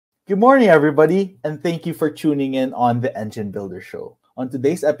Good morning, everybody, and thank you for tuning in on the Engine Builder Show. On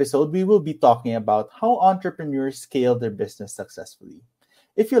today's episode, we will be talking about how entrepreneurs scale their business successfully.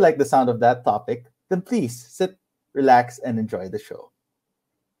 If you like the sound of that topic, then please sit, relax, and enjoy the show.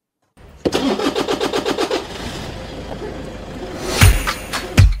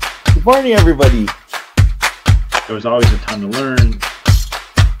 Good morning, everybody. There was always a ton to learn.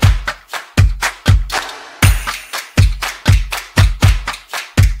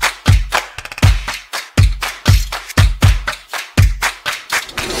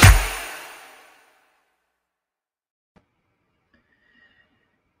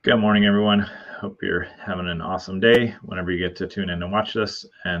 Good morning, everyone. Hope you're having an awesome day whenever you get to tune in and watch this.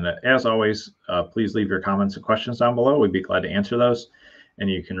 And as always, please leave your comments and questions down below. We'd be glad to answer those. And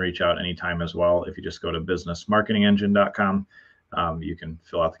you can reach out anytime as well. If you just go to businessmarketingengine.com, you can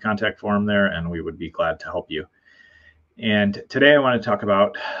fill out the contact form there, and we would be glad to help you. And today I want to talk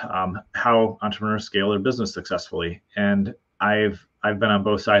about how entrepreneurs scale their business successfully. And I've been on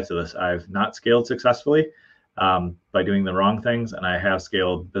both sides of this. I've not scaled successfully by doing the wrong things, and I have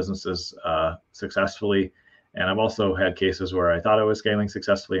scaled businesses successfully. And I've also had cases where I thought I was scaling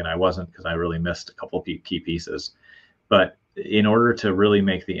successfully and I wasn't, because I really missed a couple of key pieces. But in order to really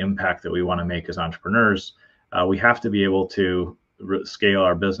make the impact that we want to make as entrepreneurs, we have to be able to scale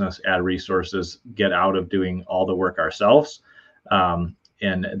our business, add resources, get out of doing all the work ourselves.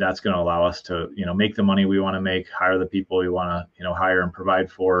 And that's going to allow us to, make the money we want to make, hire the people we want to, hire and provide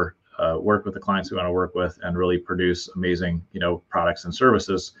for, work with the clients we want to work with, and really produce amazing, products and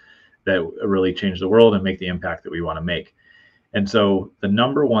services that really change the world and make the impact that we want to make. And so the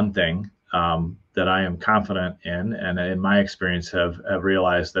number one thing that I am confident in, and in my experience have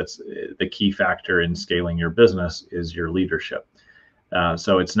realized that's the key factor in scaling your business, is your leadership.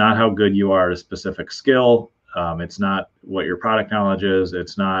 So it's not how good you are at a specific skill. It's not what your product knowledge is.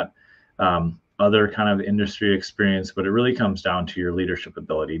 It's not other kind of industry experience, but it really comes down to your leadership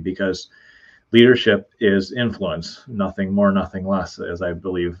ability, because leadership is influence, nothing more, nothing less, as I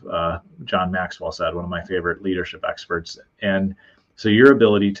believe John Maxwell said, one of my favorite leadership experts. And so your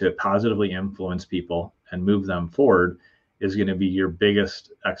ability to positively influence people and move them forward is going to be your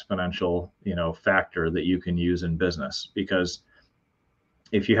biggest exponential, factor that you can use in business. Because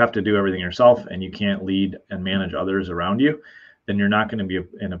if you have to do everything yourself and you can't lead and manage others around you, then you're not going to be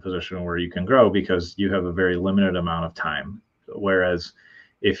in a position where you can grow, because you have a very limited amount of time. Whereas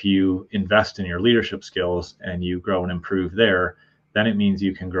if you invest in your leadership skills and you grow and improve there, then it means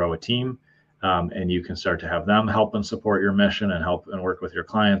you can grow a team. And you can start to have them help and support your mission and help and work with your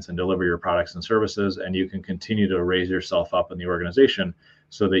clients and deliver your products and services. And you can continue to raise yourself up in the organization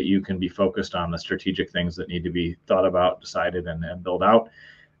so that you can be focused on the strategic things that need to be thought about, decided, and built out.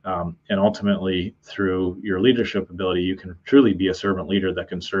 And ultimately, through your leadership ability, you can truly be a servant leader that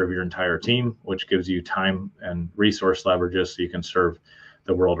can serve your entire team, which gives you time and resource leverages so you can serve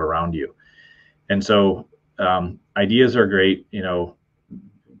the world around you. And so ideas are great,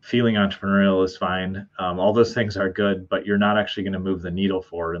 feeling entrepreneurial is fine. All those things are good, but you're not actually going to move the needle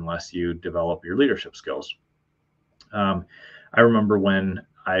forward unless you develop your leadership skills. I remember when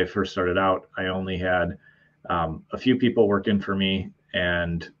I first started out, I only had a few people working for me,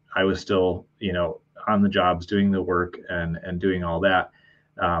 and I was still, on the jobs, doing the work and doing all that.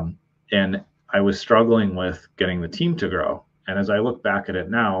 And I was struggling with getting the team to grow. And as I look back at it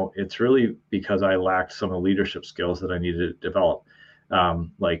now, it's really because I lacked some of the leadership skills that I needed to develop.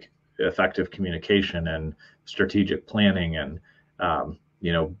 Like effective communication and strategic planning and,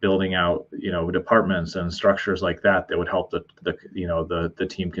 building out, departments and structures like that would help the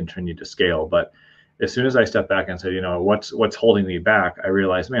team continue to scale. But as soon as I stepped back and said, what's holding me back, I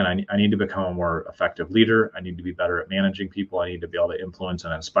realized, man, I need to become a more effective leader. I need to be better at managing people. I need to be able to influence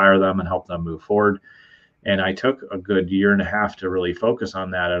and inspire them and help them move forward. And I took a good year and a half to really focus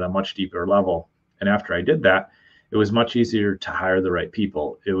on that at a much deeper level. And after I did that, it was much easier to hire the right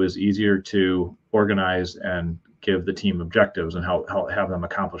people. It was easier to organize and give the team objectives and help have them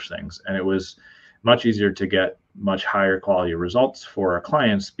accomplish things. And it was much easier to get much higher quality results for our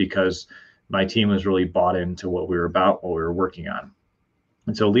clients, because my team was really bought into what we were about, what we were working on.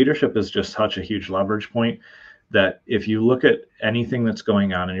 And so leadership is just such a huge leverage point that if you look at anything that's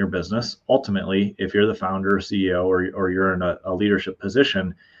going on in your business, ultimately, if you're the founder or CEO or you're in a leadership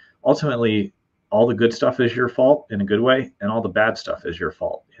position, ultimately, all the good stuff is your fault in a good way, and all the bad stuff is your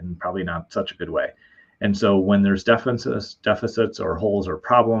fault in probably not such a good way. And so when there's deficits or holes or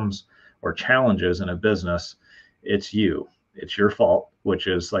problems or challenges in a business, it's your fault, which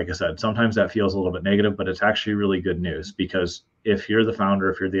is, like I said, sometimes that feels a little bit negative, but it's actually really good news, because if you're the founder,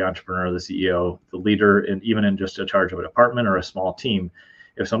 if you're the entrepreneur, the CEO, the leader, and even in just a charge of a department or a small team,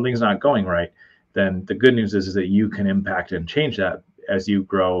 if something's not going right, then the good news is that you can impact and change that as you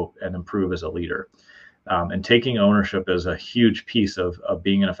grow and improve as a leader. And taking ownership is a huge piece of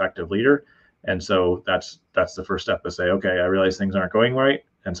being an effective leader. And so that's the first step, to say, okay, I realize things aren't going right.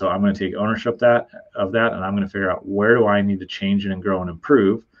 And so I'm going to take ownership of that, and I'm going to figure out, where do I need to change and grow and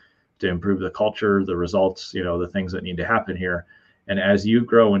improve to improve the culture, the results, the things that need to happen here. And as you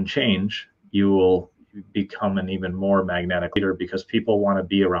grow and change, you will become an even more magnetic leader, because people want to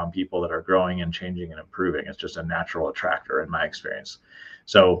be around people that are growing and changing and improving. It's just a natural attractor in my experience.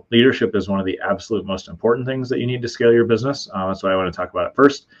 So leadership is one of the absolute most important things that you need to scale your business. That's why I want to talk about it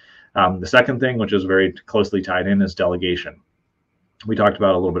first. The second thing, which is very closely tied in, is delegation. We talked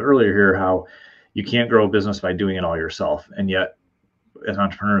about a little bit earlier here how you can't grow a business by doing it all yourself. And yet, as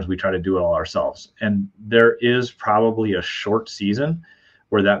entrepreneurs, we try to do it all ourselves. And there is probably a short season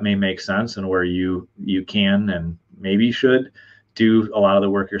where that may make sense, and where you can and maybe should do a lot of the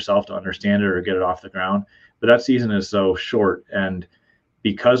work yourself to understand it or get it off the ground. But that season is so short. And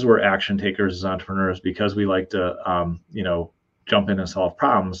because we're action takers as entrepreneurs, because we like to, jump in and solve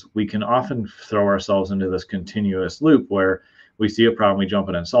problems, we can often throw ourselves into this continuous loop where we see a problem, we jump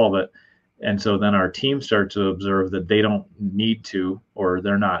in and solve it. And so then our team starts to observe that they don't need to, or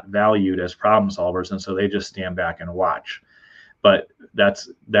they're not valued as problem solvers. And so they just stand back and watch. But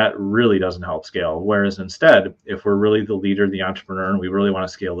that really doesn't help scale. Whereas instead, if we're really the leader, the entrepreneur, and we really want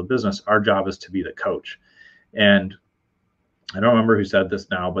to scale the business, our job is to be the coach. And I don't remember who said this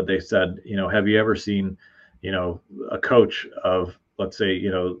now, but they said, have you ever seen, a coach of, let's say,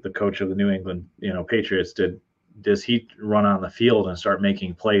 the coach of the New England, Patriots, does he run on the field and start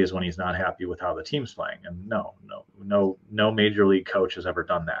making plays when he's not happy with how the team's playing? And no major league coach has ever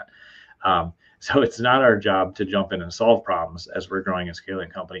done that. So it's not our job to jump in and solve problems as we're growing and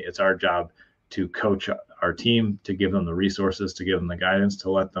scaling a company. It's our job to coach our team, to give them the resources, to give them the guidance, to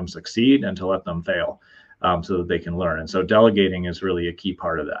let them succeed and to let them fail, so that they can learn. And so delegating is really a key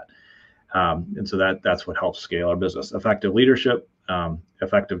part of that. And so that's what helps scale our business. Effective leadership,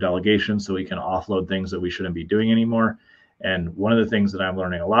 effective delegation, so we can offload things that we shouldn't be doing anymore. And one of the things that I'm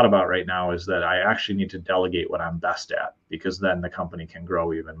learning a lot about right now is that I actually need to delegate what I'm best at, because then the company can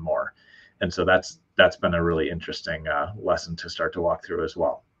grow even more. And so that's been a really interesting lesson to start to walk through as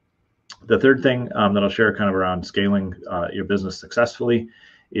well. The third thing that I'll share kind of around scaling your business successfully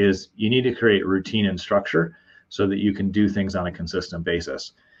is you need to create routine and structure so that you can do things on a consistent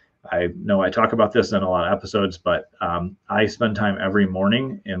basis. I know I talk about this in a lot of episodes, but I spend time every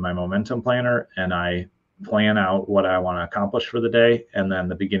morning in my momentum planner, and I plan out what I want to accomplish for the day. And then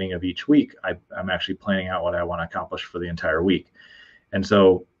the beginning of each week, I'm actually planning out what I want to accomplish for the entire week. And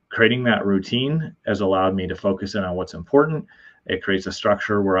so creating that routine has allowed me to focus in on what's important. It creates a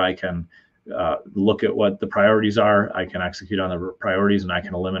structure where I can look at what the priorities are. I can execute on the priorities, and I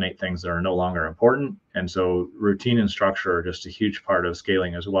can eliminate things that are no longer important. And so routine and structure are just a huge part of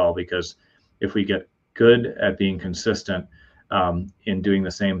scaling as well, because if we get good at being consistent in doing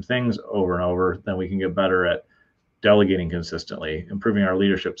the same things over and over, then we can get better at delegating consistently, improving our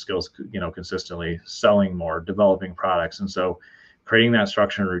leadership skills, consistently, selling more, developing products. And so creating that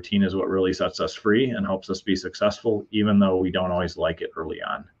structure and routine is what really sets us free and helps us be successful, even though we don't always like it early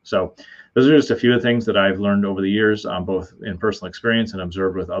on. So those are just a few of the things that I've learned over the years, both in personal experience and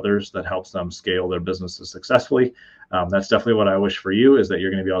observed with others, that helps them scale their businesses successfully. That's definitely what I wish for you, is that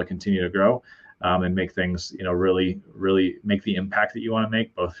you're going to be able to continue to grow and make things, really, really make the impact that you want to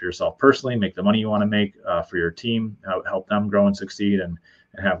make, both for yourself personally, make the money you want to make for your team, help them grow and succeed and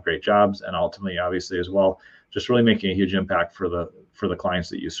have great jobs. And ultimately, obviously, as well, just really making a huge impact for the clients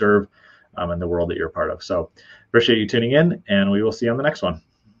that you serve and the world that you're a part of. So appreciate you tuning in, and we will see you on the next one.